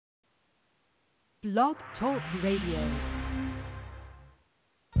Blog Talk Radio.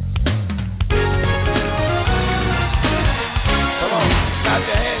 Come on, clap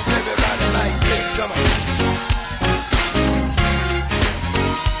your hands, everybody, like this. Come on.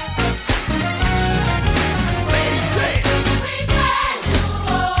 Ladies, say it. We thank you,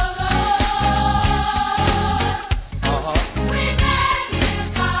 oh Lord. We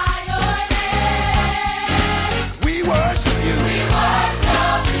magnify your name. We worship you. We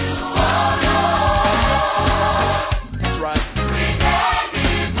worship you, oh Lord. That's right. We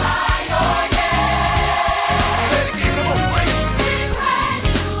magnify your name. Say it again, come on, praise.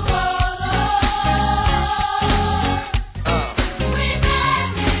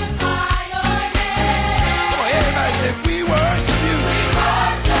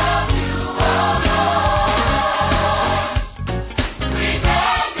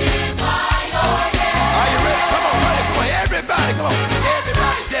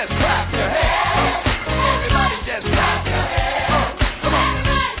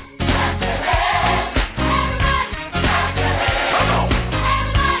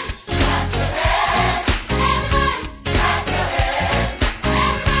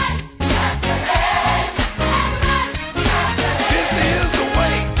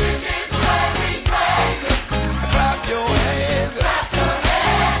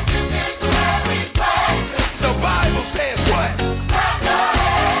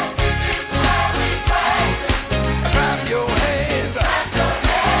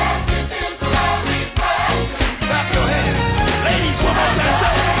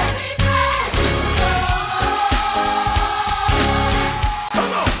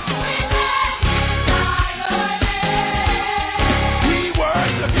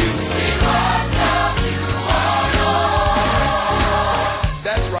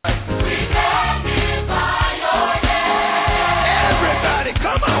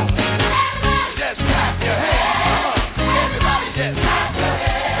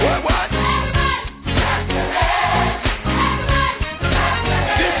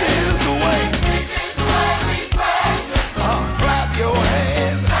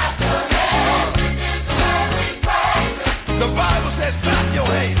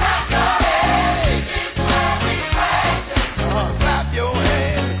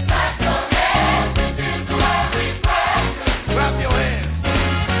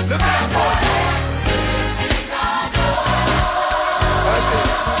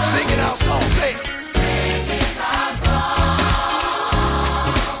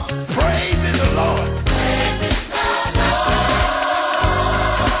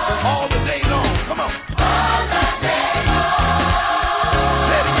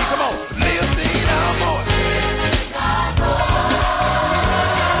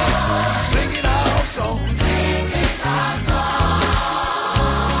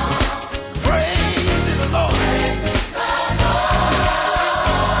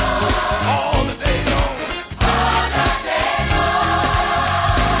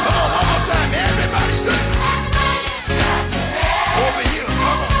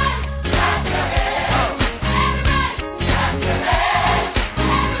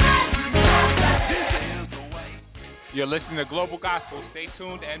 You're listening to Global Gospel. Stay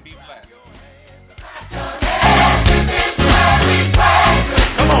tuned and be blessed.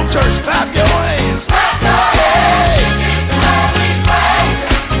 Come on, church, clap your hands.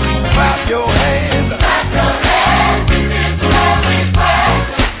 Clap your hands.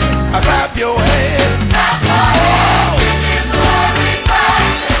 Clap your hands.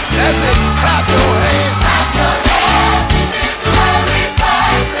 That's it. Clap your hands.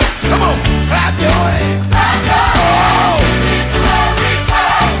 Come on, clap your hands.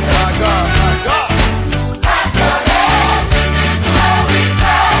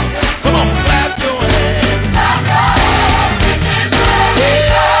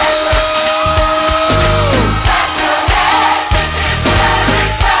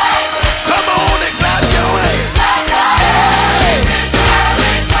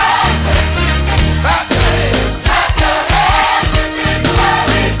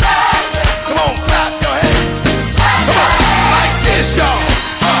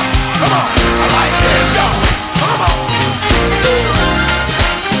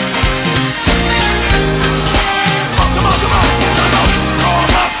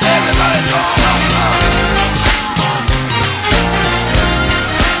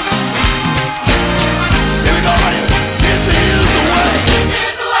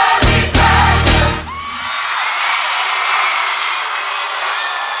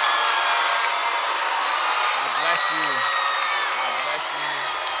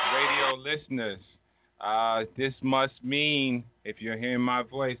 Listeners, This must mean, if you're hearing my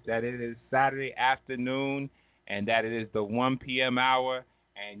voice, that it is Saturday afternoon and that it is the 1 p.m. hour,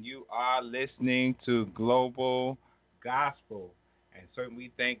 and you are listening to Global Gospel. And certainly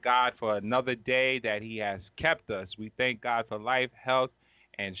we thank God for another day that He has kept us. We thank God for life, health,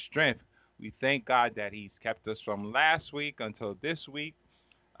 and strength. We thank God that He's kept us from last week until this week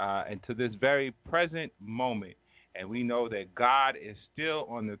and to this very present moment. And we know that God is still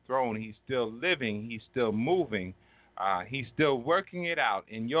on the throne. He's still living. He's still moving. He's still working it out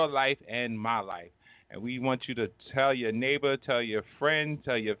in your life and my life. And we want you to tell your neighbor, tell your friend,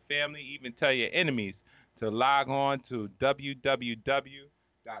 tell your family, even tell your enemies to log on to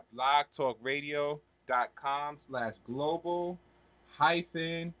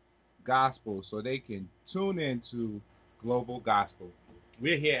www.blogtalkradio.com/global-gospel so they can tune into Global Gospel.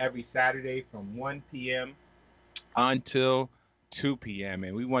 We're here every Saturday from 1 p.m. until 2 p.m.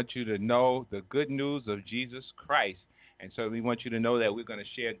 And we want you to know the good news of Jesus Christ. And so we want you to know that we're going to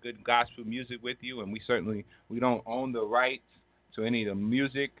share good gospel music with you. And we don't own the rights to any of the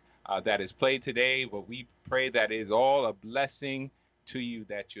music that is played today, but we pray that it is all a blessing to you,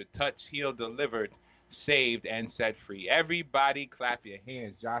 that you're touched, healed, delivered, saved, and set free. Everybody clap your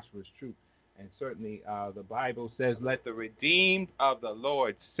hands. Joshua's truth. And certainly the Bible says, let the redeemed of the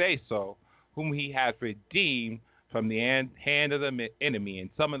Lord say so, whom He has redeemed from the hand of the enemy. And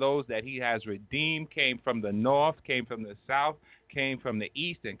some of those that He has redeemed came from the north, came from the south, came from the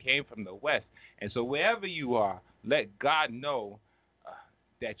east, and came from the west. And so wherever you are, let God know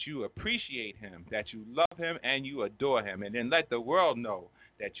that you appreciate Him, that you love Him, and you adore Him. And then let the world know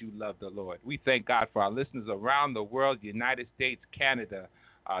that you love the Lord. We thank God for our listeners around the world, United States, Canada,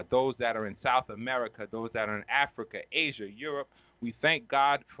 those that are in South America, those that are in Africa, Asia, Europe. We thank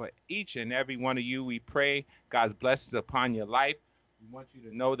God for each and every one of you. We pray God's blessings upon your life. We want you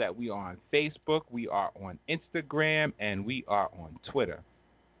to know that we are on Facebook, we are on Instagram, and we are on Twitter.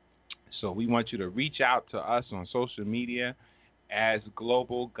 So we want you to reach out to us on social media as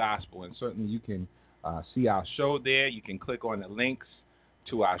Global Gospel. And certainly you can see our show there. You can click on the links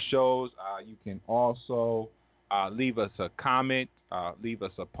to our shows. You can also leave us a comment, leave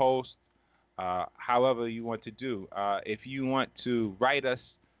us a post, however you want to do. If you want to write us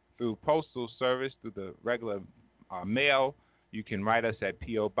through postal service, through the regular mail, you can write us at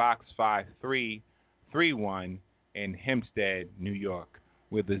P.O. Box 5331 in Hempstead, New York,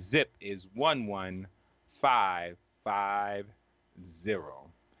 where the zip is 11550.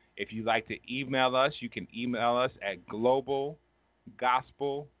 If you'd like to email us, you can email us at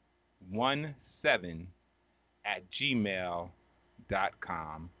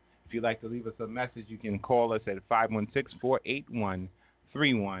globalgospel17@gmail.com. If you'd like to leave us a message, you can call us at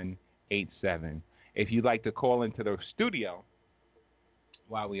 516-481-3187. If you'd like to call into the studio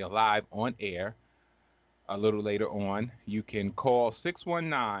while we are live on air a little later on, you can call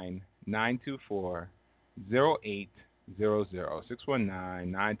 619-924-0800.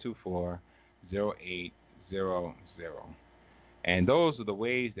 619-924-0800. And those are the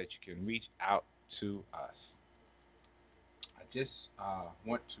ways that you can reach out to us. I just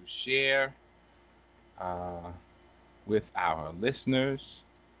want to share with our listeners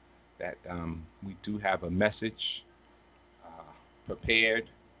that we do have a message prepared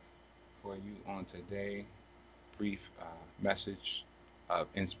for you on today. Brief message of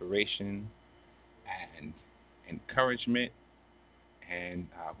inspiration and encouragement. And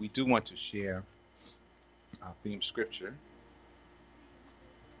we do want to share our theme scripture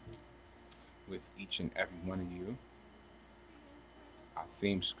with each and every one of you. Our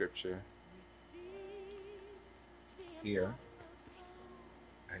theme scripture here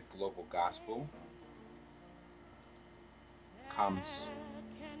at Global Gospel comes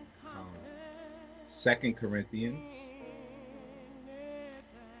from 2 Corinthians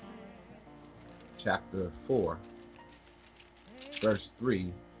chapter 4, verse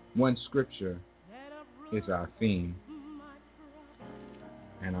 3. One scripture is our theme.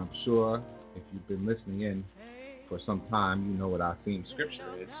 And I'm sure if you've been listening in for some time, you know what our theme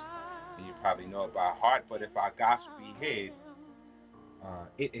scripture is. And you probably know it by heart. But if our gospel be hid,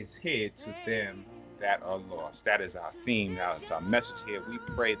 it is hid to them that are lost. That is our theme. Now, it's our message here. We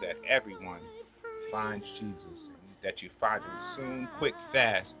pray that everyone finds Jesus, and that you find him soon, quick,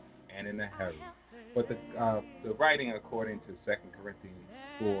 fast, and in a hurry. But the writing according to 2 Corinthians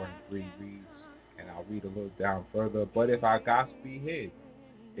 4 and 3 reads, and I'll read a little down further, but if our gospel be hid,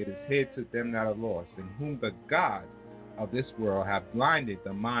 it is hid to them that are lost, in whom the God of this world hath blinded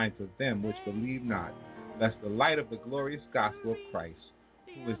the minds of them which believe not, lest the light of the glorious gospel of Christ,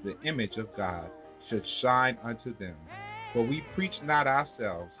 who is the image of God, should shine unto them. For we preach not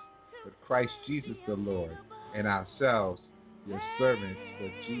ourselves, but Christ Jesus the Lord, and ourselves your servants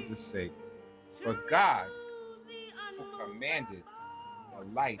for Jesus' sake. For God, who commanded the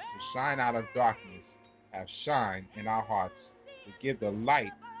light to shine out of darkness, have shined in our hearts to give the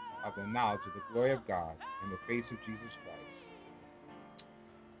light of the knowledge of the glory of God in the face of Jesus Christ.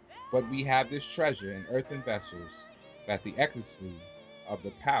 But we have this treasure in earthen vessels, that the excellency of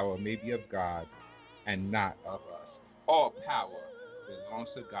the power may be of God and not of us. All power belongs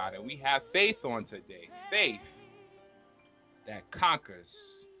to God, and we have faith on today. Faith that conquers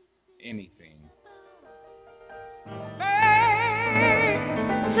anything. Faith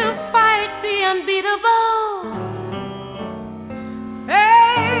to fight the unbeatable.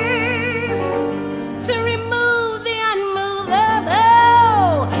 Faith to remove the unmovable.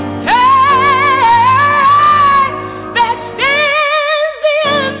 Faith that stands the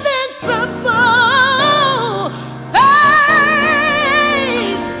invincible. Faith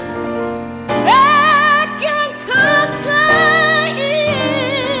that can conquer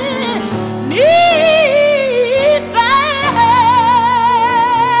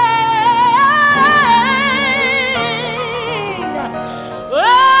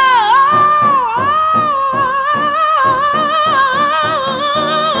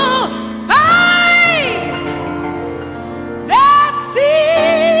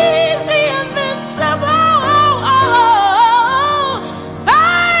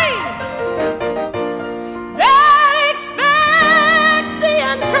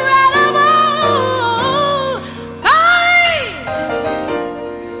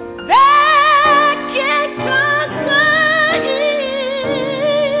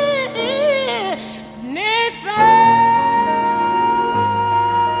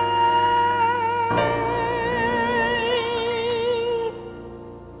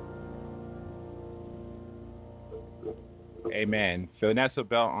Amen. Vanessa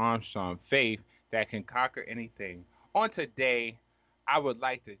Bell Armstrong, faith that can conquer anything. On today, I would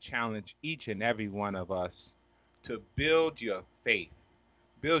like to challenge each and every one of us to build your faith.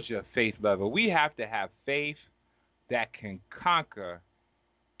 Build your faith level. We have to have faith that can conquer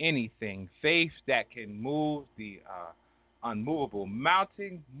anything. Faith that can move the unmovable.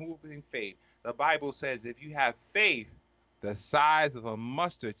 Mountain moving faith. The Bible says if you have faith the size of a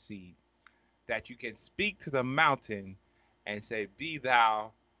mustard seed, that you can speak to the mountain and say, be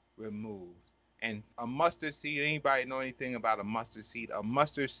thou removed. And a mustard seed, anybody know anything about a mustard seed? A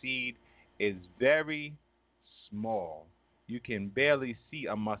mustard seed is very small. You can barely see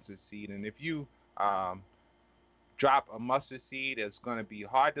a mustard seed. And if you drop a mustard seed, it's going to be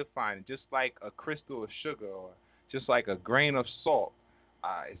hard to find. Just like a crystal of sugar or just like a grain of salt.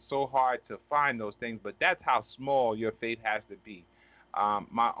 It's so hard to find those things, but that's how small your faith has to be.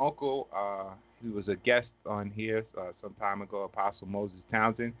 My uncle, he was a guest on here some time ago, Apostle Moses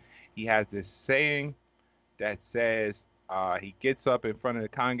Townsend. He has this saying that says, he gets up in front of the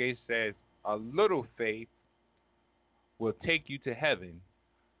congregation, says, a little faith will take you to heaven,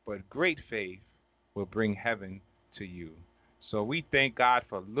 but great faith will bring heaven to you. So we thank God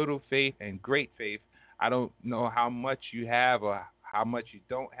for little faith and great faith. I don't know how much you have or how much you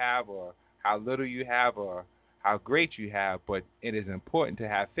don't have or how little you have or how great you have, but it is important to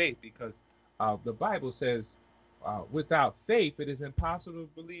have faith because the Bible says without faith it is impossible to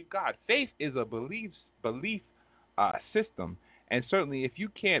believe God. Faith is a belief system, and certainly if you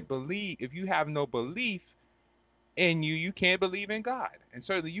can't believe, if you have no belief in you, you can't believe in God. And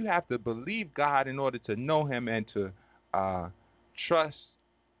certainly you have to believe God in order to know Him and to trust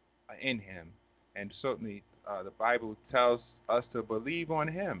in Him. And certainly the Bible tells us to believe on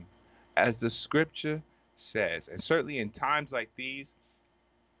Him, as the Scripture says. And certainly in times like these,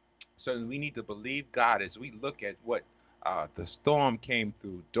 certainly we need to believe God as we look at what the storm came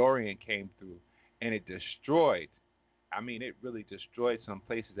through, Dorian came through, and it destroyed. I mean, it really destroyed some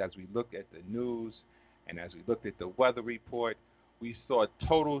places. As we looked at the news and as we looked at the weather report, we saw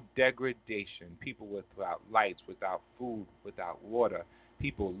total degradation. People without lights, without food, without water.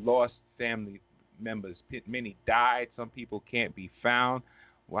 People lost family members. Many died. Some people can't be found.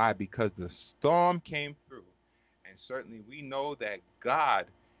 Why? Because the storm came through. And certainly we know that God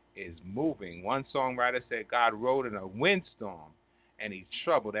is moving. One songwriter said God rode in a windstorm and He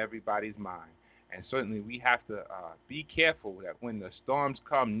troubled everybody's mind. And certainly we have to be careful that when the storms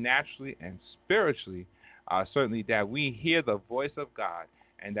come naturally and spiritually, certainly that we hear the voice of God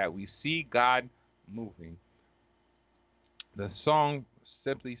and that we see God moving. The song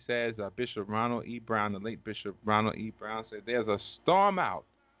simply says, Bishop Ronald E. Brown, the late Bishop Ronald E. Brown said, there's a storm out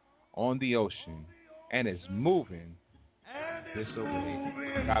on the ocean and it's moving this away.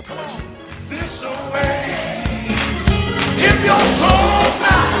 God bless you. This away. If your soul's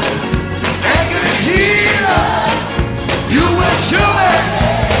not You will surely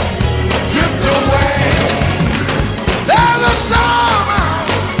drift away. There's a storm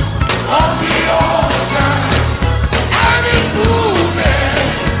on the ocean, and it's moving.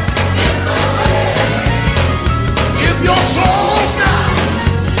 If your soul's not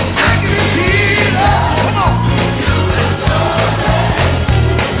anchored in Jesus, come on. You will surely drift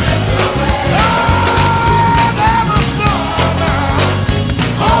away.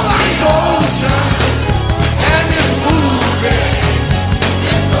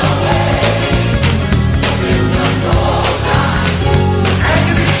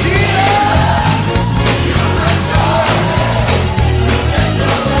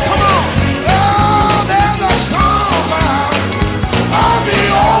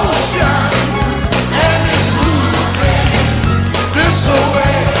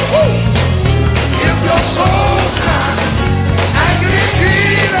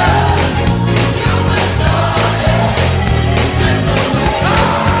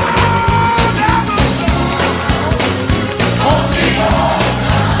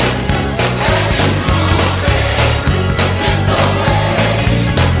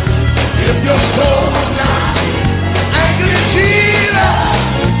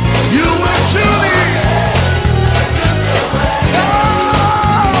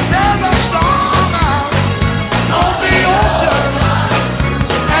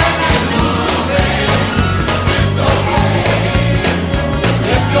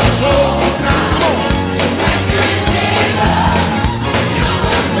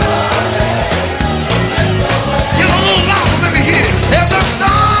 There's a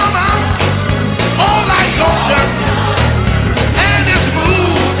storm on the ocean, and it's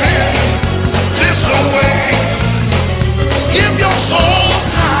moving.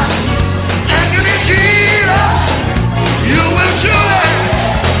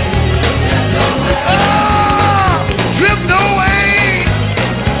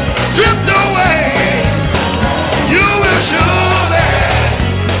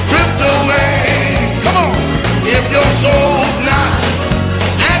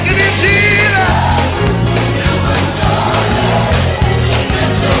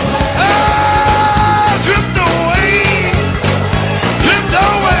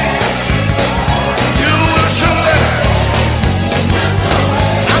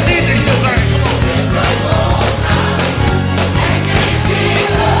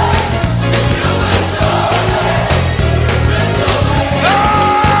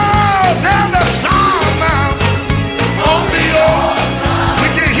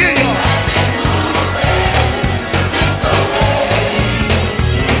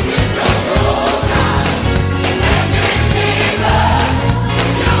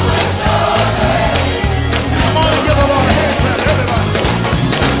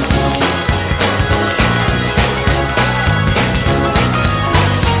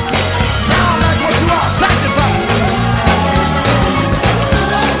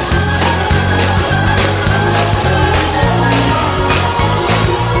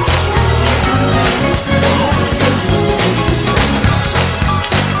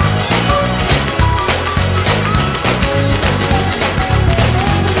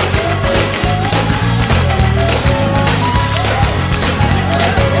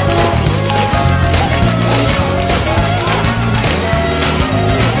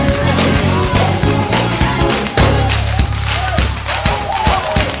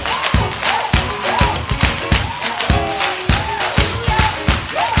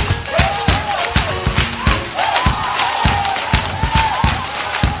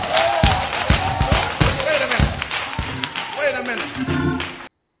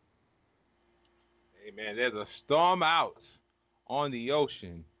 There's a storm out on the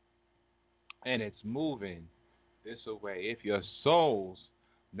ocean, and it's moving this away. If your soul's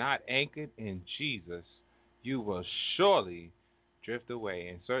not anchored in Jesus, you will surely drift away.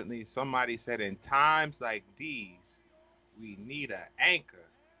 And certainly somebody said in times like these, we need an anchor.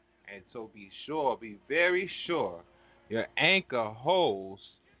 And so be very sure, your anchor holds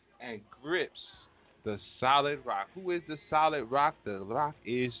and grips the solid rock. Who is the solid rock? The rock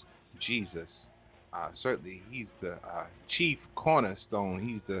is Jesus. Certainly, he's the chief cornerstone.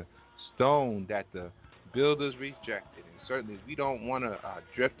 He's the stone that the builders rejected. And certainly, we don't want to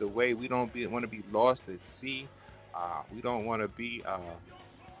drift away. We don't want to be lost at sea. We don't want to be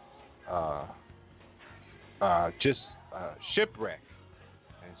just shipwrecked.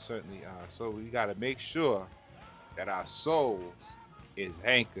 And certainly, so we got to make sure that our soul is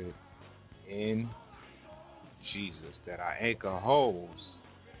anchored in Jesus, that our anchor holds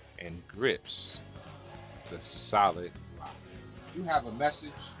and grips the solid rock. You have a message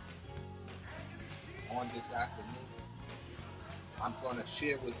on this afternoon. I'm going to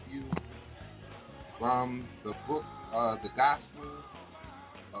share with you from the book of the Gospel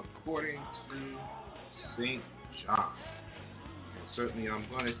according to St. John. And certainly I'm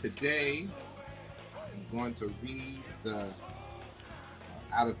going to read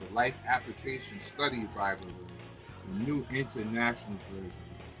out of the Life Application Study Bible, the New International Version,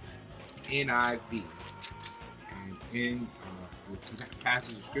 NIV. And in the passage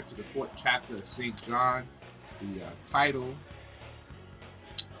of Scripture, the 4th chapter of St. John, the title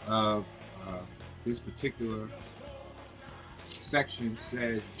of this particular section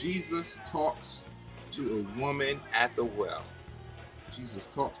says, Jesus talks to a woman at the well. Jesus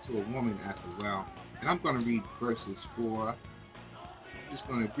talks to a woman at the well. And I'm going to read verses 4. I'm just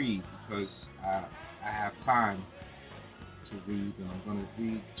going to read because I have time to read. And I'm going to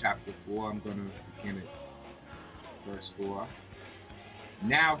read chapter 4. I'm going to begin at verse 4.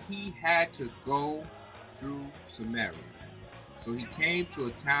 Now he had to go through Samaria. So he came to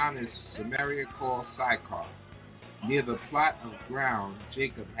a town in Samaria called Sychar, near the plot of ground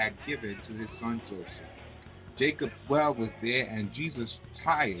Jacob had given to his son Joseph. Jacob's well was there, and Jesus,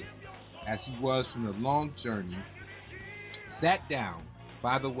 tired as he was from the long journey, sat down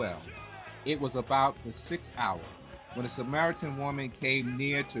by the well. It was about the 6th hour. When a Samaritan woman came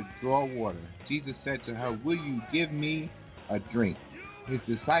near to draw water, Jesus said to her, "Will you give me a drink?" His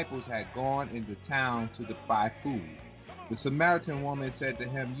disciples had gone into town to buy food. The Samaritan woman said to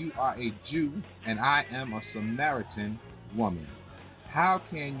him, "You are a Jew, and I am a Samaritan woman. How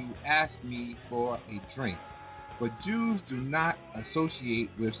can you ask me for a drink?" For Jews do not associate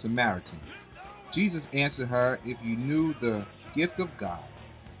with Samaritans. Jesus answered her, "If you knew the gift of God,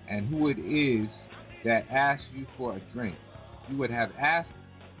 and who it is that asks you for a drink, you would have asked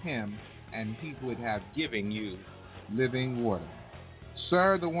him, and he would have given you living water."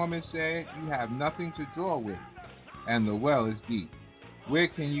 "Sir," the woman said, "you have nothing to draw with, and the well is deep. Where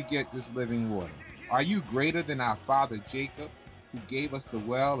can you get this living water? Are you greater than our father Jacob, who gave us the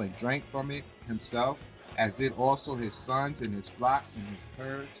well and drank from it himself, as did also his sons and his flocks and his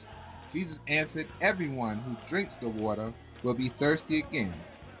herds?" Jesus answered, "Everyone who drinks the water will be thirsty again.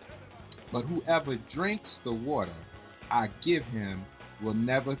 But whoever drinks the water I give him will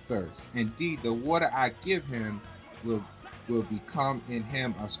never thirst. Indeed, the water I give him will become in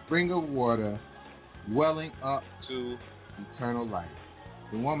him a spring of water welling up to eternal life."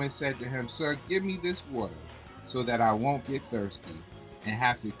 The woman said to him, "Sir, give me this water so that I won't get thirsty and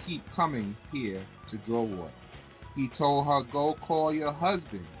have to keep coming here to draw water." He told her, "Go call your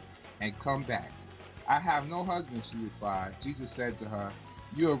husband and come back." "I have no husband," she replied. Jesus said to her,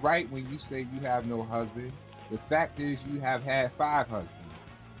 "You are right when you say you have no husband. The fact is you have had 5 husbands,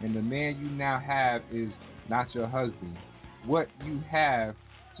 and the man you now have is not your husband. What you have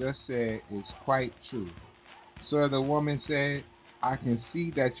just said is quite true." "Sir," the woman said, "I can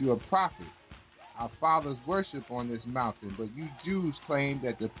see that you are a prophet. Our fathers worship on this mountain, but you Jews claim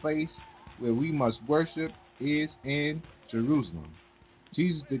that the place where we must worship is in Jerusalem."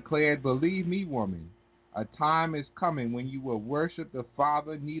 Jesus declared, "Believe me, woman, a time is coming when you will worship the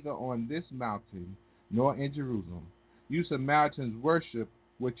Father neither on this mountain nor in Jerusalem. You Samaritans worship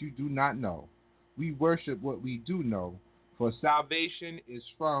what you do not know. We worship what we do know, for salvation is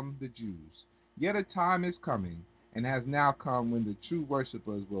from the Jews. Yet a time is coming, and has now come, when the true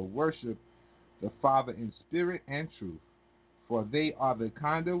worshipers will worship the Father in spirit and truth, for they are the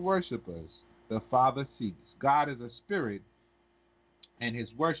kind of worshipers the Father seeks. God is a spirit, and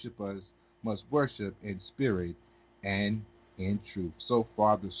his worshipers must worship in spirit and in truth." So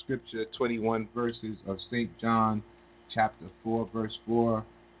far, the scripture, 21 verses of St. John, chapter 4, verse 4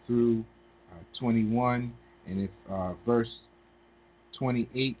 through 21. And if verse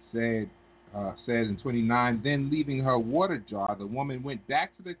 28 says in 29, "Then leaving her water jar, the woman went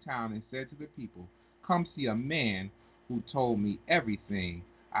back to the town and said to the people, 'Come see a man who told me everything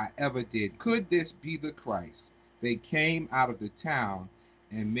I ever did. Could this be the Christ?' They came out of the town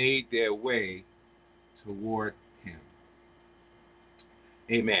and made their way toward him."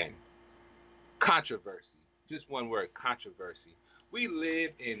 Amen. Controversy. Just one word, controversy. We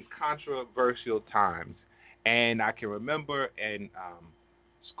live in controversial times. And I can remember in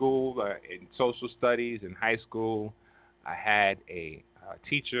school, in social studies, in high school, I had a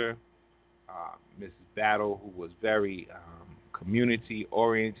teacher, Mrs. Battle, who was very community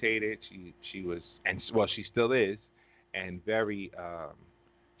orientated. She was, and well, she still is, and very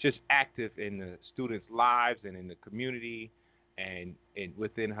just active in the students' lives and in the community, and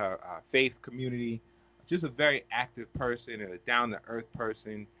within her faith community. Just a very active person and a down-to-earth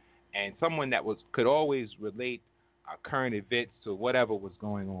person, and someone that could always relate current events to whatever was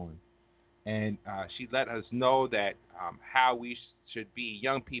going on. And she let us know that how we should be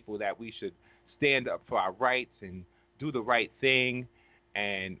young people, that we should stand up for our rights and do the right thing.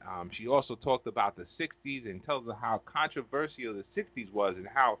 And she also talked about the 60s and tells us how controversial the 60s was and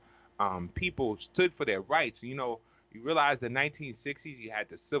how people stood for their rights. You realize the 1960s, you had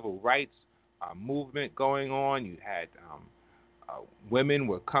the civil rights movement going on. You had women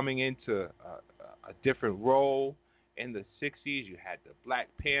were coming into a different role in the 60s. You had the Black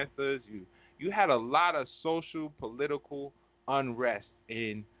Panthers. You had a lot of social, political unrest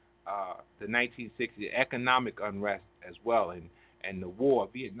in the 1960s, economic unrest as well, and the war,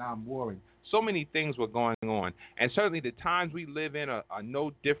 Vietnam War, and so many things were going on. And certainly the times we live in are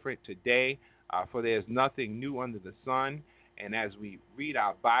no different today, for there's nothing new under the sun. And as we read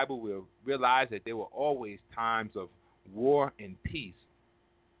our Bible, we'll realize that there were always times of war and peace.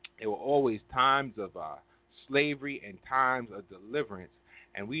 There were always times of slavery and times of deliverance.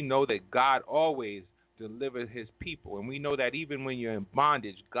 And we know that God always delivers his people. And we know that even when you're in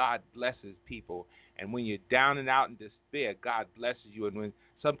bondage, God blesses people. And when you're down and out in despair, God blesses you. And when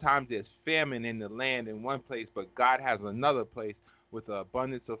sometimes there's famine in the land in one place, but God has another place with an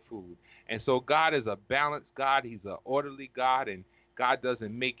abundance of food. And so God is a balanced God. He's an orderly God. And God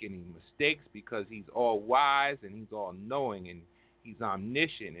doesn't make any mistakes because he's all wise and he's all knowing and he's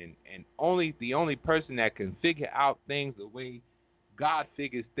omniscient. And the only person that can figure out things the way God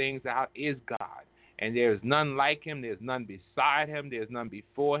figures things out is God. And there's none like him. There's none beside him. There's none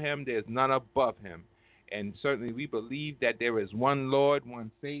before him. There's none above him. And certainly we believe that there is one Lord, one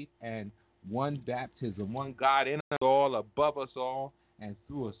faith, and one baptism, one God in us all, above us all, and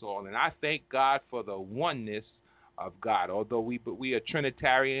through us all. And I thank God for the oneness of God. Although we are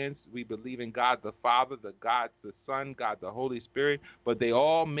Trinitarians, we believe in God the Father, God the Son, God the Holy Spirit, but they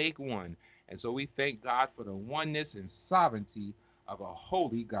all make one. And so we thank God for the oneness and sovereignty of a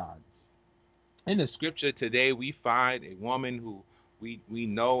holy God. In the scripture today, we find a woman who we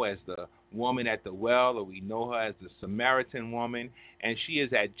know as the woman at the well, or we know her as the Samaritan woman, and she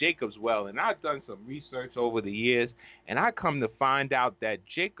is at Jacob's well. And I've done some research over the years, and I come to find out that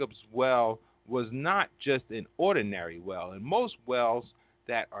Jacob's well was not just an ordinary well. And most wells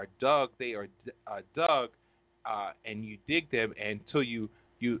that are dug, they are dug, and you dig them until you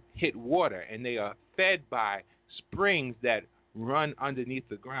hit water, and they are fed by springs that run underneath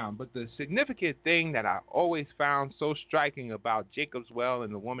the ground. But the significant thing that I always found so striking about Jacob's well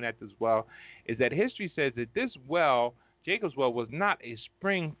and the woman at this well is that history says that this well, Jacob's well, was not a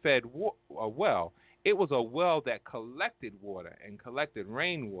spring-fed well. It was a well that collected water and collected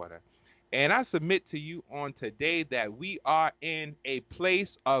rainwater. And I submit to you on today that we are in a place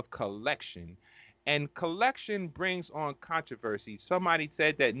of collection. And collection brings on controversy. Somebody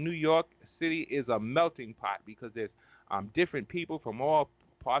said that New York City is a melting pot because there's different people from all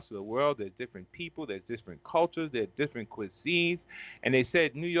parts of the world. There's different people. There's different cultures. There's different cuisines. And they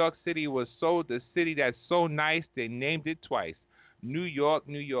said New York City was the city that's so nice they named it twice. New York,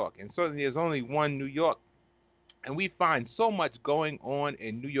 New York. And certainly there's only one New York. And we find so much going on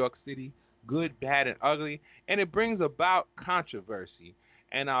in New York City, good, bad, and ugly. And it brings about controversy.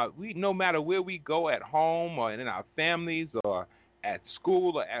 And we, no matter where we go at home or in our families or at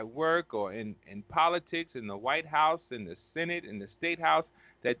school or at work or in politics, in the White House, in the Senate, in the State House,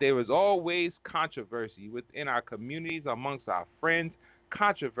 that there is always controversy within our communities, amongst our friends,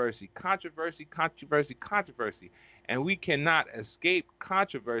 controversy. And we cannot escape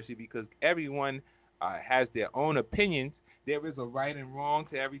controversy because everyone has their own opinions. There is a right and wrong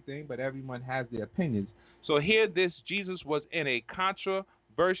to everything, but everyone has their opinions. So here Jesus was in a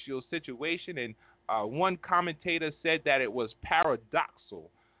controversial situation, and one commentator said that it was paradoxical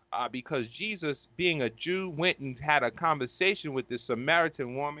because Jesus, being a Jew, went and had a conversation with this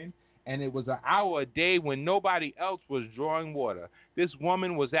Samaritan woman, and it was an hour a day when nobody else was drawing water. This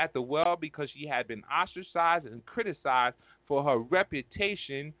woman was at the well because she had been ostracized and criticized for her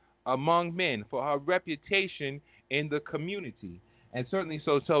reputation among men, for her reputation in the community. And certainly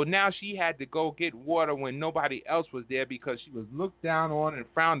so now she had to go get water when nobody else was there because she was looked down on and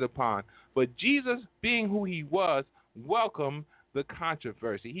frowned upon. But Jesus, being who he was, welcomed the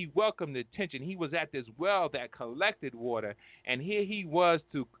controversy. He welcomed the tension. He was at this well that collected water, and here he was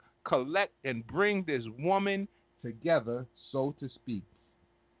to collect and bring this woman together, so to speak.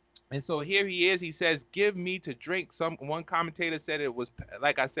 And so here he is. He says, "Give me to drink." One commentator said it was,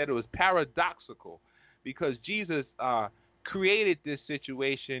 like I said, it was paradoxical because Jesus created this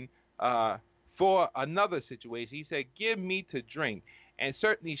situation for another situation. He said, "Give me to drink." And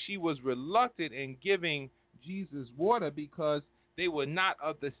certainly she was reluctant in giving Jesus water because they were not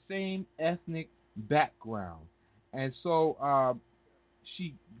of the same ethnic background. And so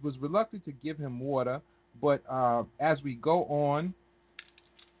she was reluctant to give him water, but as we go on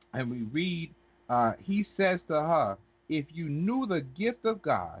and we read, he says to her, if you knew the gift of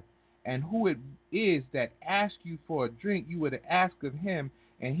God and who it is that asks you for a drink, you would ask of him,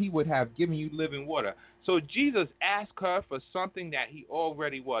 and he would have given you living water. So Jesus asked her for something that he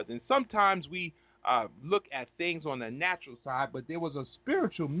already was. And sometimes we look at things on the natural side, but there was a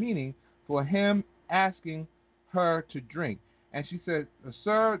spiritual meaning for him asking her to drink. And she said,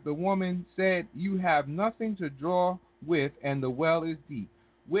 sir, the woman said, you have nothing to draw with, and the well is deep.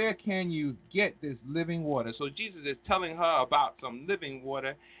 Where can you get this living water? So Jesus is telling her about some living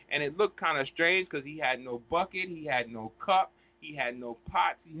water, and it looked kind of strange because he had no bucket, he had no cup, he had no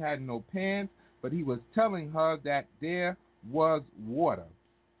pots, he had no pans, but he was telling her that there was water.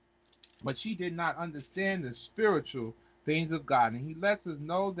 But she did not understand the spiritual things of God. And he lets us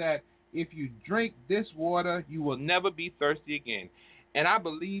know that if you drink this water, you will never be thirsty again. And I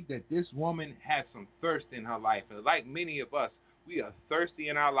believe that this woman had some thirst in her life. And like many of us, we are thirsty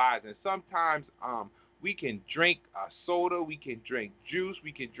in our lives. And sometimes we can drink soda, we can drink juice,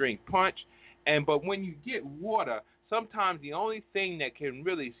 we can drink punch. But when you get water, sometimes the only thing that can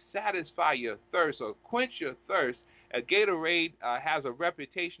really satisfy your thirst or quench your thirst, Gatorade has a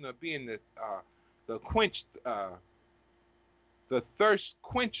reputation of being the thirst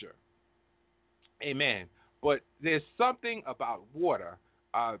quencher. Amen. But there's something about water.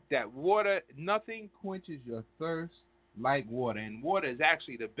 That water, nothing quenches your thirst like water. And water is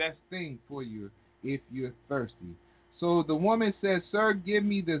actually the best thing for you if you're thirsty. So the woman says, sir, give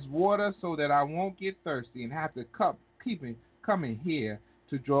me this water so that I won't get thirsty and have to keep coming here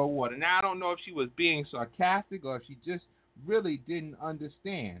to draw water. Now, I don't know if she was being sarcastic or if she just really didn't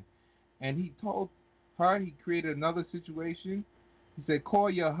understand. And he told her, he created another situation. He said, call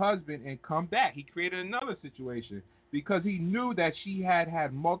your husband and come back. He created another situation because he knew that she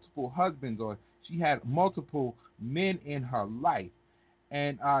had multiple husbands, or she had multiple men in her life.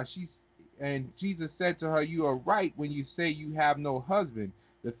 And Jesus said to her, you are right when you say you have no husband.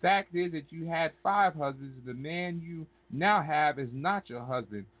 The fact is that you had 5 husbands. The man you now have is not your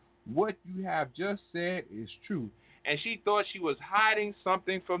husband. What you have just said is true. And she thought she was hiding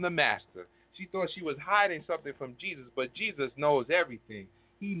something from the master. She thought she was hiding something from Jesus, but Jesus knows everything.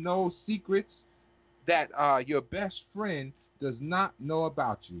 He knows secrets that your best friend does not know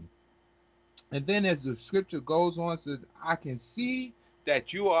about you. And then as the scripture goes on, it says, I can see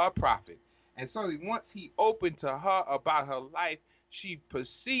that you are a prophet. And so once he opened to her about her life, she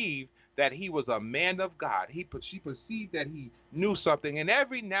perceived that he was a man of God. She perceived that he knew something. And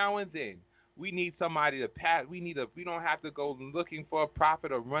every now and then, we need somebody to pass. We don't have to go looking for a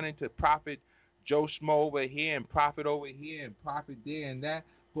prophet or running to prophet Joe Schmo over here and prophet over here and prophet there and that.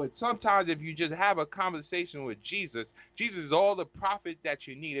 But sometimes if you just have a conversation with Jesus, Jesus is all the prophet that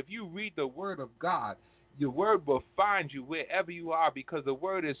you need. If you read the word of God, your word will find you wherever you are, because the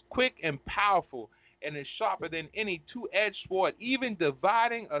word is quick and powerful and is sharper than any two-edged sword, even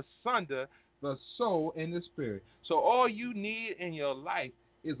dividing asunder the soul and the spirit. So all you need in your life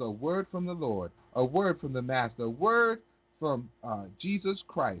is a word from the Lord, a word from the Master, a word from Jesus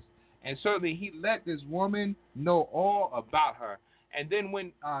Christ. And certainly he let this woman know all about her. And then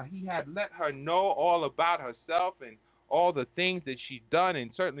when he had let her know all about herself and all the things that she'd done,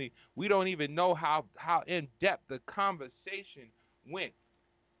 and certainly we don't even know how in-depth the conversation went.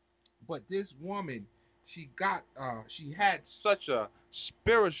 But this woman, she had such a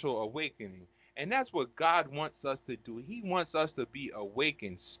spiritual awakening. And that's what God wants us to do. He wants us to be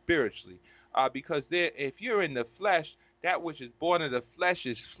awakened spiritually. Because if you're in the flesh, that which is born of the flesh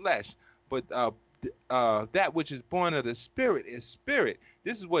is flesh. But that which is born of the spirit is spirit.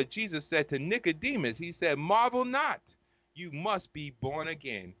 This is what Jesus said to Nicodemus. He said, marvel not, you must be born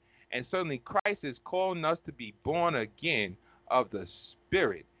again. And certainly Christ is calling us to be born again of the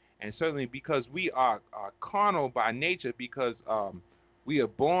spirit. And certainly because we are carnal by nature, because we are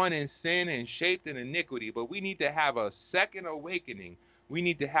born in sin and shaped in iniquity, but we need to have a second awakening. We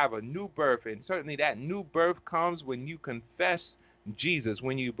need to have a new birth, and certainly that new birth comes when you confess Jesus,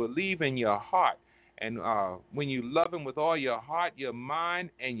 when you believe in your heart, and when you love him with all your heart, your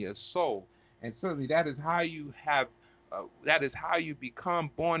mind, and your soul. And certainly that is how you become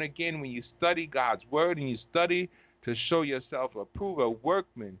born again, when you study God's word and you study to show yourself approved, a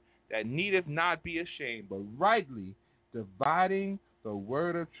workman that needeth not be ashamed, but rightly dividing the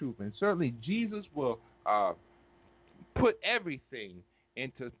word of truth. And certainly Jesus will put everything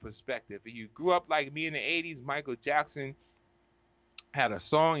into perspective. If you grew up like me in the 80s, Michael Jackson had a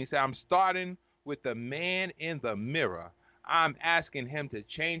song. He said, I'm starting with the man in the mirror. I'm asking him to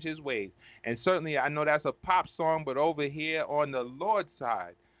change his ways. And certainly I know that's a pop song, but over here on the Lord's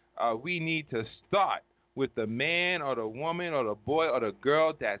side, we need to start with the man or the woman or the boy or the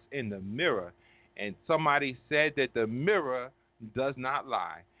girl that's in the mirror. And somebody said that the mirror does not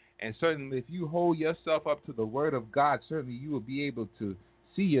lie. And certainly if you hold yourself up to the word of God, certainly you will be able to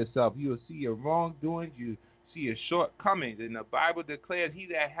see yourself. You will see your wrongdoings. You see your shortcomings. And the Bible declares, he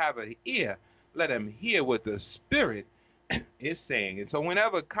that have an ear, let him hear what the Spirit is saying. And so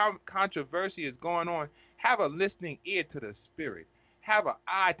whenever controversy is going on, have a listening ear to the Spirit. Have an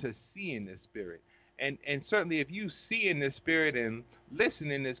eye to see in the Spirit. And certainly if you see in the Spirit and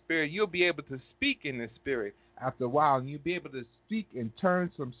listen in the Spirit, you'll be able to speak in the Spirit after a while, and you'll be able to speak and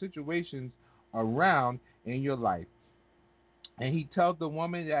turn some situations around in your life. And he tells the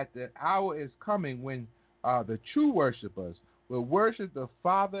woman that the hour is coming when the true worshipers will worship the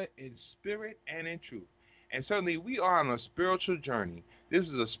Father in spirit and in truth. And certainly we are on a spiritual journey. This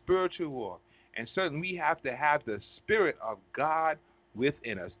is a spiritual war. And certainly we have to have the Spirit of God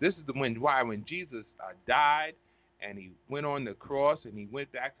within us. This is why when Jesus died and he went on the cross and he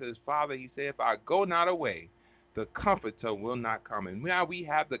went back to his Father, he said, if I go not away, the Comforter will not come. And now we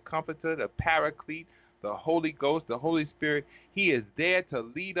have the Comforter, the Paraclete, the Holy Ghost, the Holy Spirit. He is there to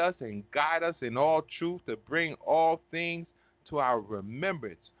lead us and guide us in all truth, to bring all things to our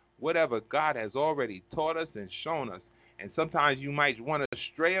remembrance, whatever God has already taught us and shown us. And sometimes you might want to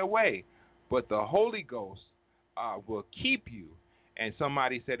stray away, but the Holy Ghost will keep you. And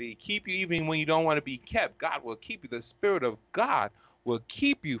somebody said he'll keep you even when you don't want to be kept. God will keep you. The Spirit of God will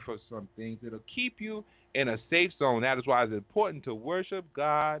keep you from some things. It'll keep you in a safe zone. That is why it's important to worship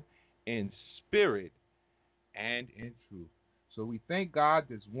God in spirit and in truth. So we thank God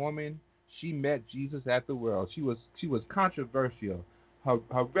this woman, she met Jesus at the well. She was controversial.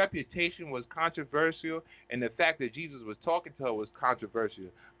 Her reputation was controversial, and the fact that Jesus was talking to her was controversial.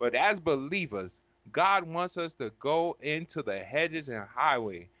 But as believers, God wants us to go into the hedges and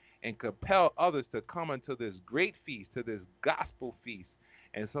highway and compel others to come into this great feast, to this gospel feast.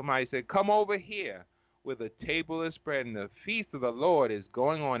 And somebody said, come over here where the table is spread and the feast of the Lord is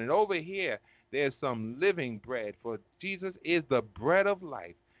going on. And over here, there's some living bread, for Jesus is the bread of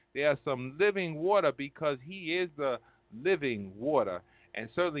life. There's some living water because he is the living water. And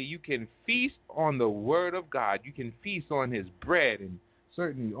certainly you can feast on the word of God. You can feast on his bread and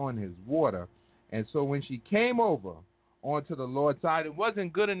certainly on his water. And so when she came over onto the Lord's side, it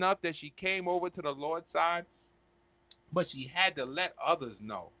wasn't good enough that she came over to the Lord's side, but she had to let others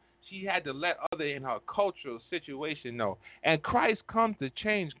know. She had to let others in her cultural situation know. And Christ comes to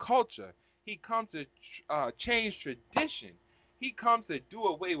change culture. He comes to change tradition. He comes to do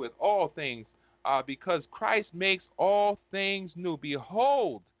away with all things because Christ makes all things new.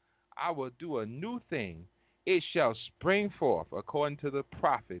 Behold, I will do a new thing. It shall spring forth, according to the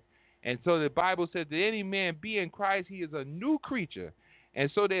prophet. And so the Bible says that any man be in Christ, he is a new creature.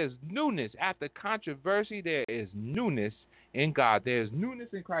 And so there's newness. After controversy, there is newness in God. There's newness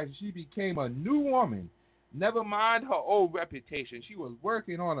in Christ. She became a new woman. Never mind her old reputation. She was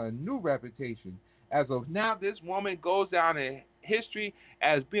working on a new reputation. As of now, this woman goes down in history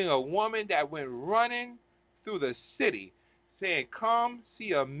as being a woman that went running through the city saying, come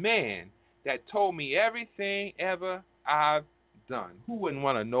see a man that told me everything ever I've done. Who wouldn't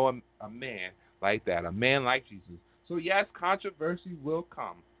want to know a man like that, a man like Jesus? So yes, controversy will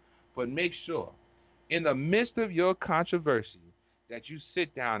come, but make sure in the midst of your controversy that you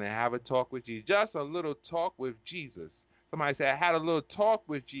sit down and have a talk with Jesus. Just a little talk with Jesus. Somebody said, I had a little talk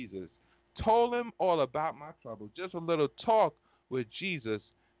with Jesus. Told him all about my trouble. Just a little talk with Jesus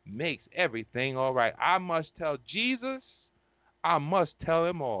makes everything all right. I must tell Jesus. I must tell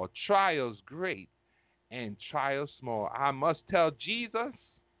him all. Trials great and trials small. I must tell Jesus.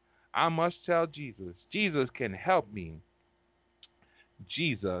 I must tell Jesus. Jesus can help me.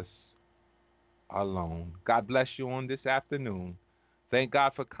 Jesus alone. God bless you on this afternoon. Thank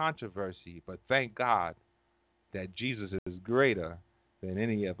God for controversy, but thank God that Jesus is greater than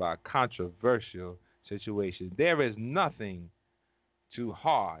any of our controversial situations. There is nothing too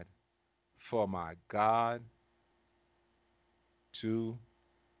hard for my God to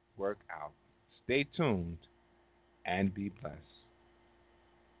work out. Stay tuned and be blessed.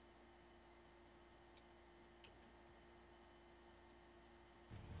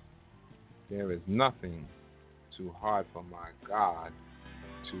 There is nothing too hard for my God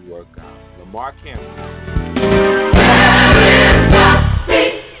to work out. Lemarr Campbell.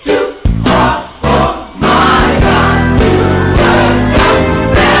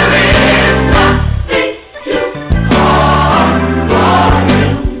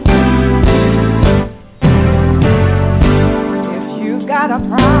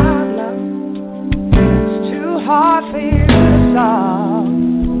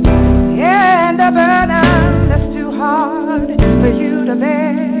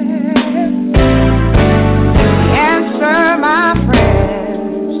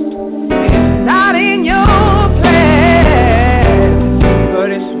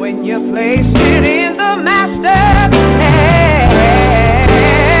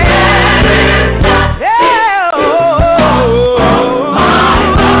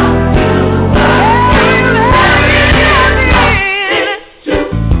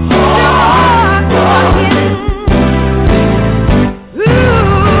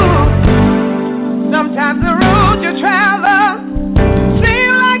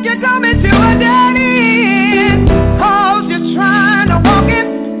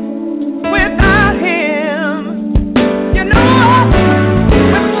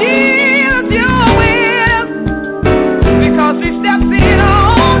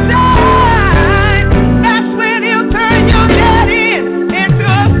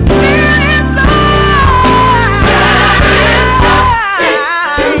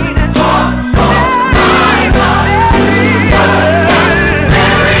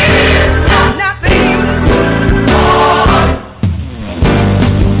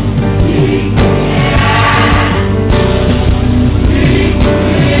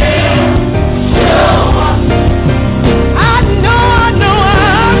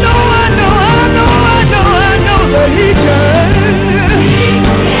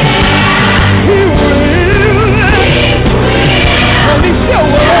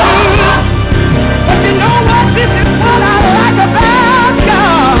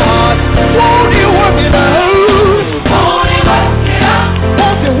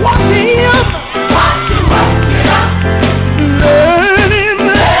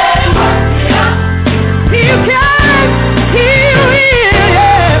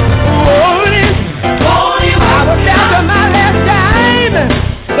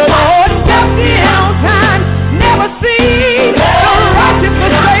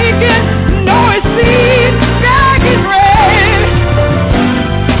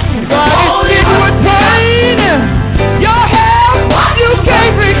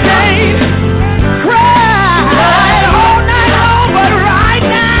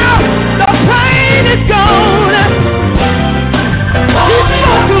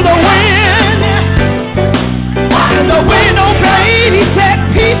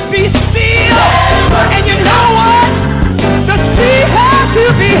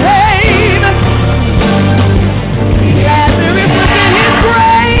 to behave. Lazarus was in his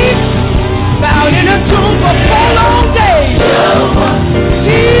grave, found in a tomb for 4 long days.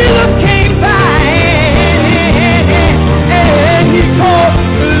 Jesus came by and he called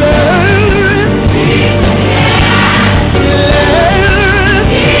Lazarus.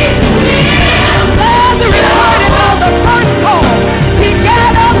 Lazarus heard another first call. He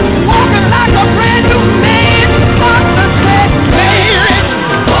got up, walking like a brand new man. Martha said, Mary,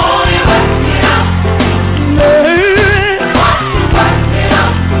 oh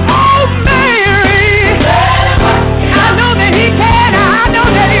Mary, I know that he can, I know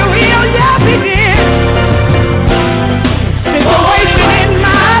that he will, yes he did. Situation in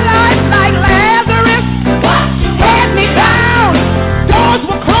my life like Lazarus had me down. Doors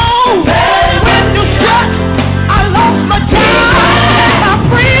were closed, windows shut. I lost my job, my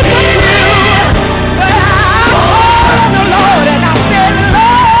friends were through. But I called on the Lord and I said,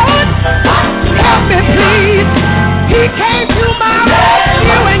 Lord, help me please. He came to my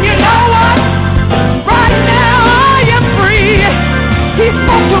rescue and you know what? Right now I am free. He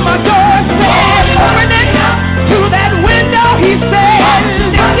spoke to my door, said, open it to that window. He said,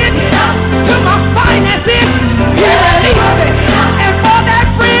 lift it to my finances. He released it. And for that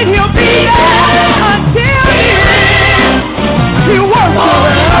friend, he'll be there until the end. He works for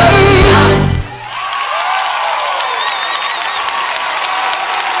us.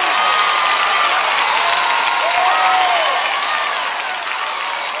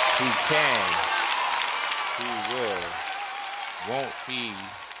 He can. He will. Won't he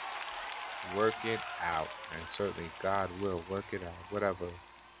work it out? And certainly God will work it out, whatever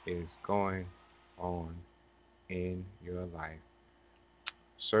is going on in your life.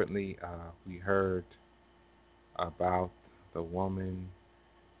 Certainly, we heard about the woman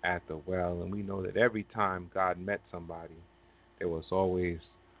at the well, and we know that every time God met somebody, there was always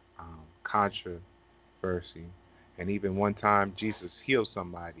controversy. And even one time, Jesus healed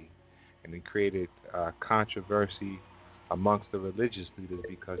somebody, and it created controversy amongst the religious leaders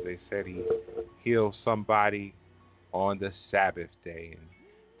because they said he healed somebody on the Sabbath day. And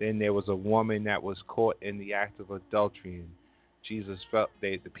then there was a woman that was caught in the act of adultery, and Jesus felt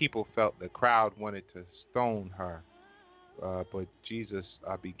the people felt the crowd wanted to stone her, but Jesus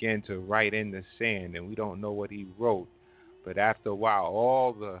began to write in the sand, and we don't know what he wrote. But after a while,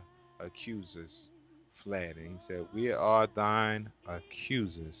 all the accusers fled, and he said, "We are thine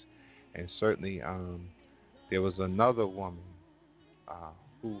accusers." And certainly, there was another woman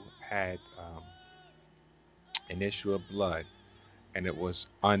who had an issue of blood, and it was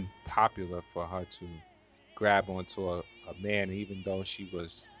unpopular for her to grab onto a man, even though she was,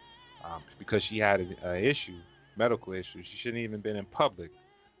 because she had an issue, medical issue. She shouldn't even been in public,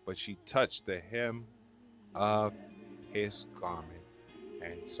 but she touched the hem of his garment,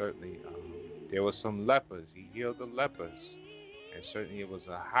 and certainly there were some lepers. He healed the lepers, and certainly it was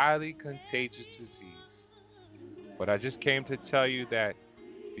a highly contagious disease. But I just came to tell you that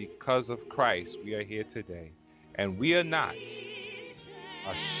because of Christ, we are here today, and we are not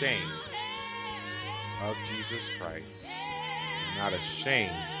ashamed of Jesus Christ, not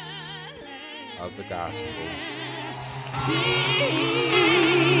ashamed of the gospel.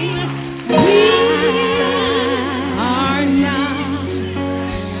 Are not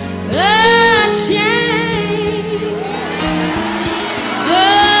ashamed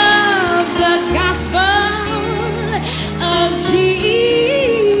of the gospel of Jesus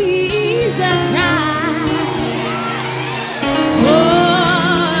Christ,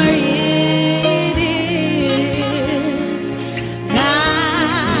 for it is God's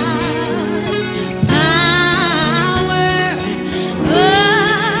power.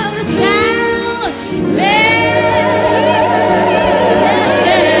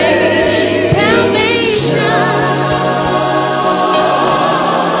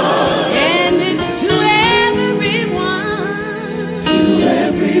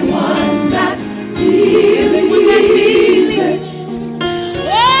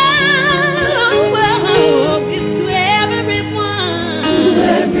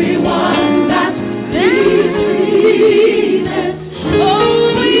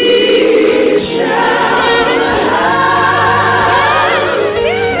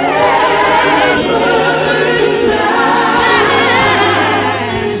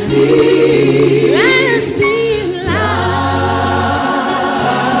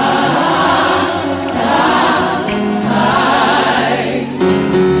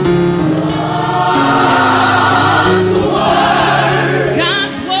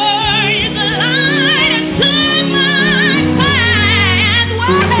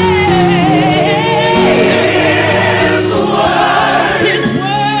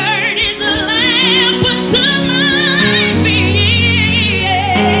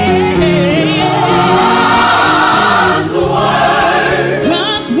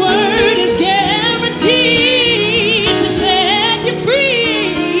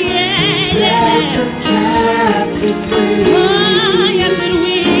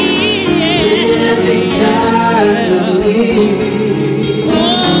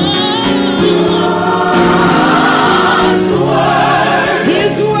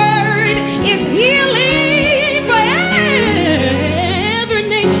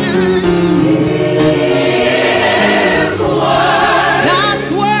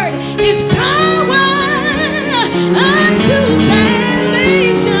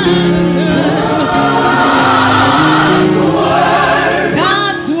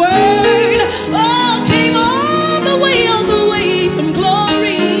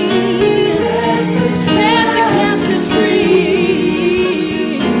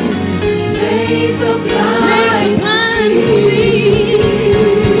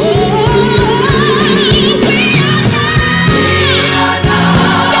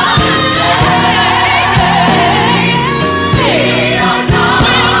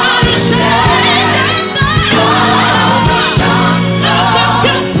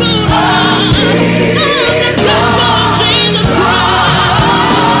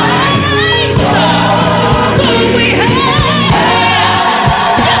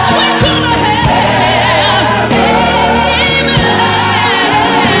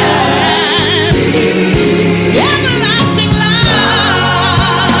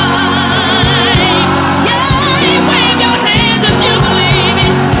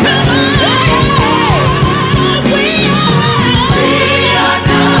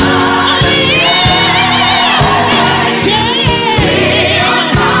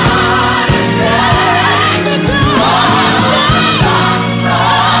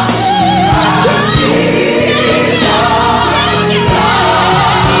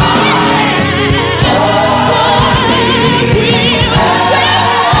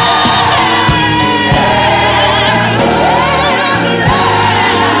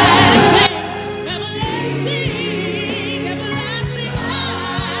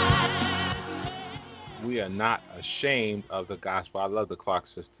 Of the gospel. I love the Clark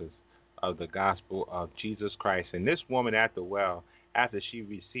sisters of the gospel of Jesus Christ. And this woman at the well, after she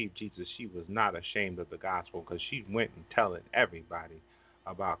received Jesus, she was not ashamed of the gospel because she went and telling everybody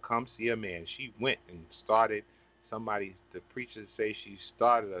about come see a man. She went and started, the preachers say she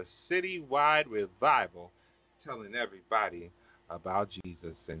started a citywide revival telling everybody about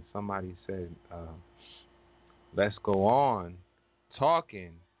Jesus. And somebody said, let's go on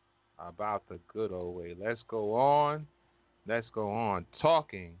talking about the good old way. Let's go on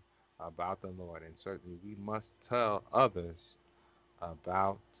talking about the Lord. And certainly we must tell others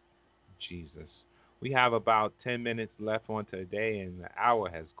about Jesus. We have about 10 minutes left on today, and the hour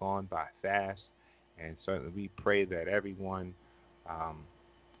has gone by fast. And certainly we pray that everyone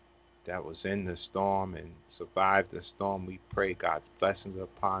that was in the storm and survived the storm, we pray God's blessings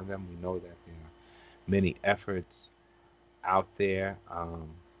upon them. We know that there are many efforts out there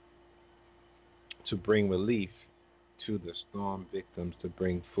to bring relief to the storm victims, to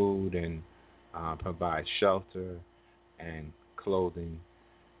bring food and provide shelter and clothing.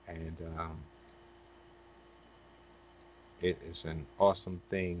 And it is an awesome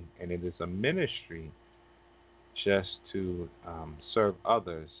thing, and it is a ministry just to serve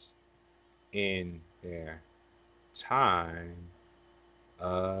others in their time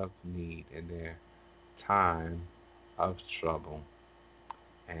of need, in their time of trouble.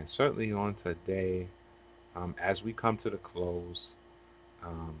 And certainly on today, as we come to the close,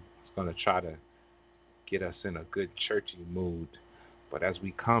 it's going to try to get us in a good churchy mood. But as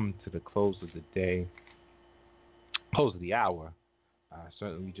we come to the close of the day, close of the hour,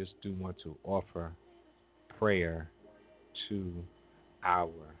 certainly we just do want to offer prayer to our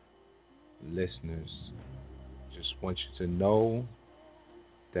listeners. Just want you to know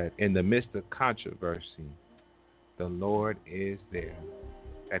that in the midst of controversy, the Lord is there,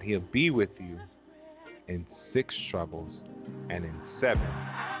 that He'll be with you in 6 troubles, and in 7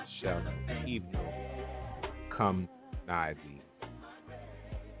 shall evil come nigh thee.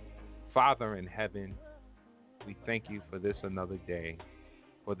 Father in heaven, we thank you for this another day,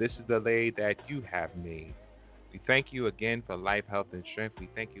 for this is the day that you have made. We thank you again for life, health, and strength. We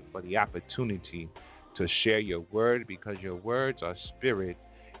thank you for the opportunity to share your word, because your words are spirit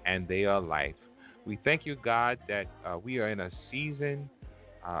and they are life. We thank you, God, that we are in a season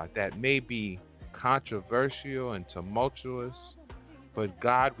that may be controversial and tumultuous, but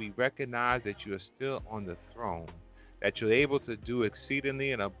God, we recognize that you are still on the throne, that you're able to do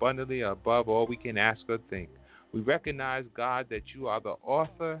exceedingly and abundantly above all we can ask or think. We recognize, God, that you are the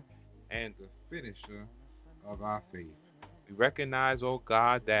author and the finisher of our faith. We recognize, oh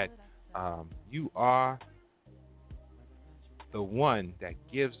God, that you are the one that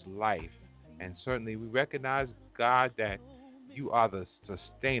gives life. And certainly we recognize, God, that you are the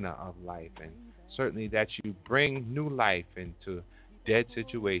sustainer of life, and certainly that you bring new life into dead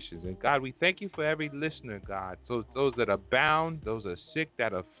situations. And God, we thank you for every listener, God. So those that are bound, those that are sick,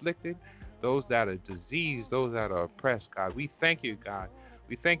 that are afflicted, those that are diseased, those that are oppressed, God. We thank you, God.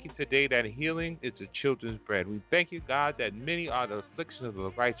 We thank you today that healing is the children's bread. We thank you, God, that many are the afflictions of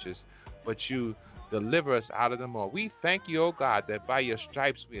the righteous, but you deliver us out of them all. We thank you, oh God, that by your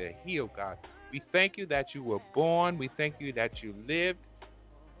stripes we are healed, God. We thank you that you were born. We thank you that you lived.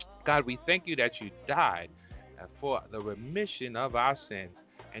 God, we thank you that you died for the remission of our sins.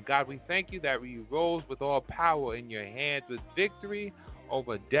 And God, we thank you that you rose with all power in your hands, with victory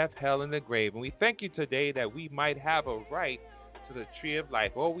over death, hell, and the grave. And we thank you today that we might have a right to the tree of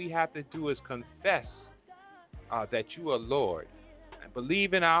life. All we have to do is confess that you are Lord and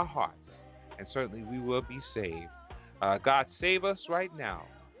believe in our hearts, and certainly we will be saved. God, save us right now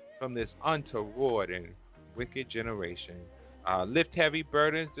from this untoward and wicked generation. Lift heavy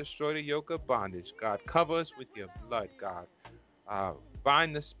burdens, destroy the yoke of bondage. God, cover us with your blood, God.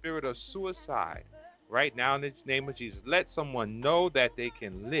 Bind the spirit of suicide right now in the name of Jesus. Let someone know that they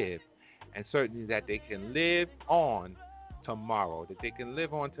can live, and certainly that they can live on tomorrow, that they can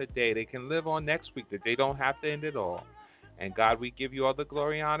live on today, they can live on next week, that they don't have to end it all. And God, we give you all the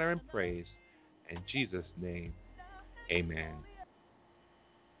glory, honor, and praise. In Jesus' name, amen.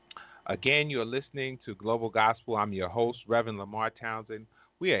 Again, you're listening to Global Gospel. I'm your host, Reverend Lemarr Townsend.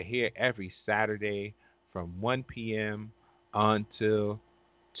 We are here every Saturday from 1 p.m. until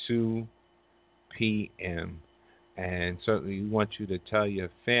 2 p.m. And certainly we want you to tell your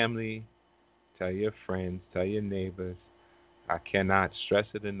family, tell your friends, tell your neighbors. I cannot stress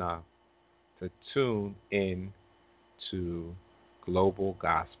it enough to tune in to Global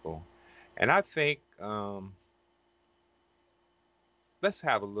Gospel. And I think let's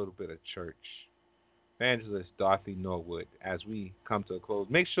have a little bit of church. Evangelist Dorothy Norwood, as we come to a close,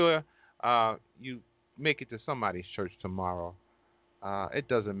 make sure you make it to somebody's church tomorrow. It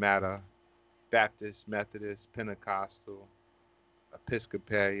doesn't matter, Baptist, Methodist, Pentecostal,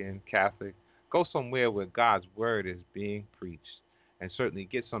 Episcopalian, Catholic. Go somewhere where God's word is being preached, and certainly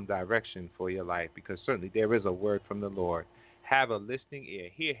get some direction for your life, because certainly there is a word from the Lord. Have a listening ear.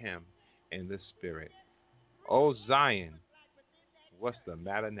 Hear him in the spirit. Oh, Zion, what's the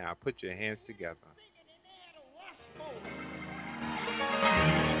matter now? Put your hands together.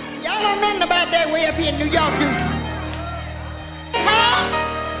 Y'all don't know about that way up here in New York, do you? Huh?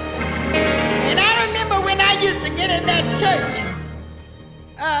 And I remember when I used to get in that church,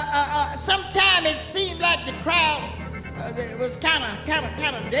 sometimes it seemed like the crowd was kind of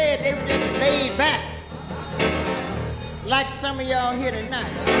dead. They were just laid back, like some of y'all here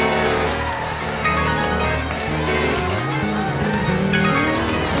tonight.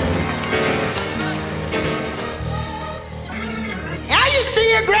 I used to see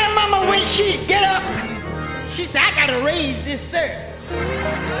your grandmama when she'd get up. She said, "I gotta raise this service."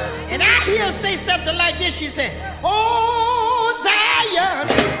 And I hear her say something like this. She said, "Oh, Zion,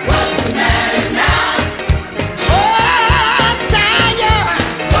 what's the matter now? Oh, Zion,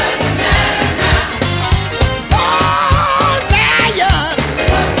 what's the matter now? Oh, Zion,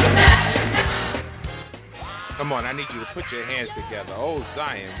 what's the matter now?" Come on, I need you to put your hands together. Oh,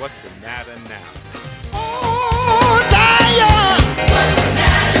 Zion, what's the matter now? Oh, Zion, what's the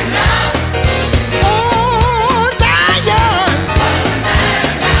matter now? Oh, Zion, what's the matter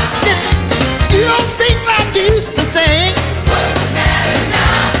now? You don't sing like you used to sing. What's the matter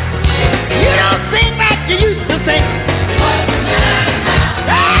now? You don't sing like you used to sing. What's the matter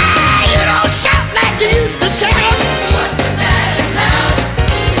now? Ah, you don't shout like you used to shout. What's the matter now?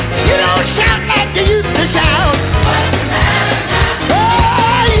 You don't shout like you used to shout. What's the matter now?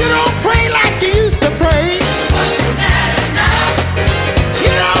 Oh, you don't pray like you used to pray. What's the matter now?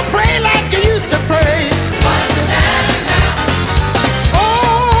 You don't pray like you used to pray. What's the matter now?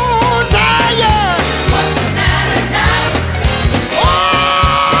 Oh, Zion. What's the matter now? Oh,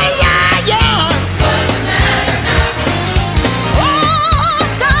 Zion. What's the matter now? Oh,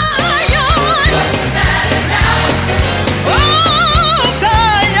 Zion. What's the matter now? Oh,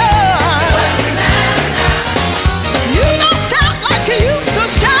 Zion. What's the matter now? You don't shout like you used to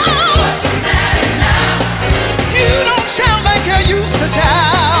shout. What's the matter now? You don't shout like you used to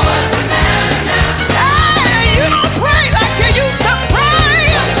shout. What's the matter now? Hey, you don't pray like you used to pray.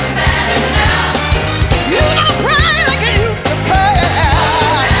 What's the matter now? You don't pray like you used to pray.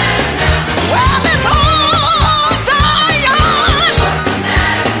 Well, it's all Zion. What's the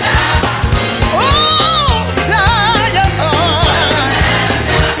matter now? Oh, Zion.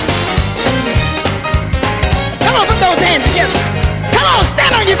 Come on, put those hands together. Come on,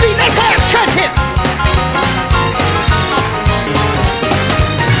 stand on your feet. Let's have church here.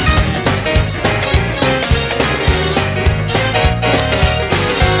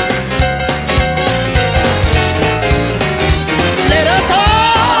 Let us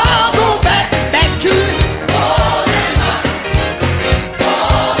all go back to the old.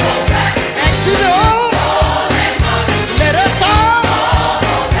 Back to the old. Let us all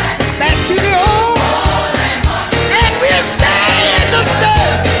go back to the old. And we'll stay in the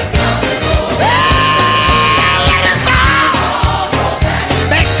service.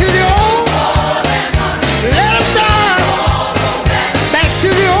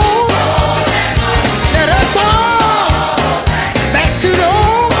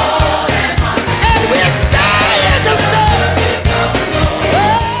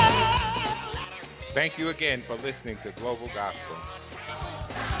 again for listening to Global Gospel.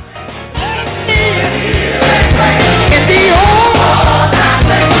 In the old,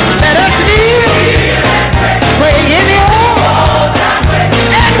 let us live, pray in the old,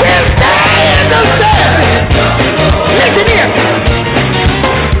 and we'll stay in the service. Listen here.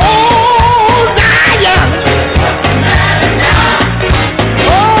 Oh, Zion.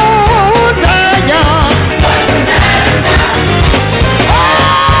 Oh, Zion.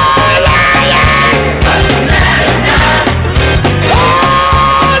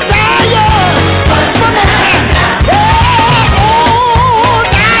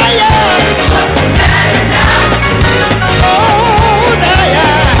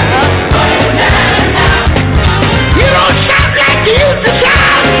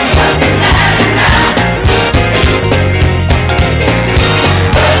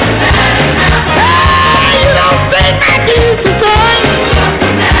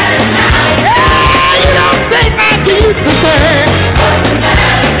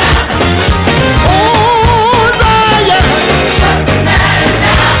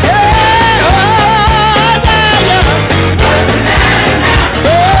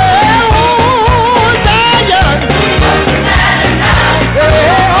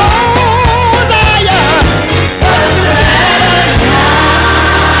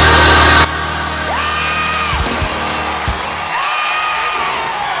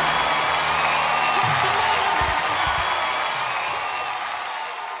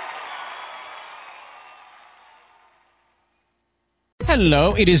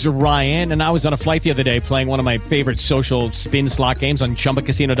 Hello, it is Ryan, and I was on a flight the other day playing one of my favorite social spin slot games on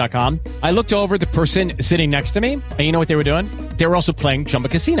ChumbaCasino.com. I looked over at the person sitting next to me, and you know what they were doing? They were also playing Chumba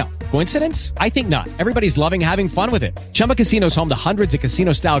Casino. Coincidence? I think not. Everybody's loving having fun with it. Chumba Casino is home to hundreds of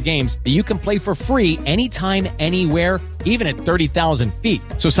casino-style games that you can play for free anytime, anywhere, even at 30,000 feet.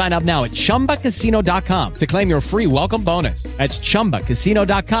 So sign up now at ChumbaCasino.com to claim your free welcome bonus. That's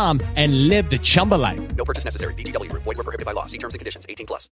ChumbaCasino.com and live the Chumba life. No purchase necessary. VGW. Void where prohibited by law. See terms and conditions. 18+.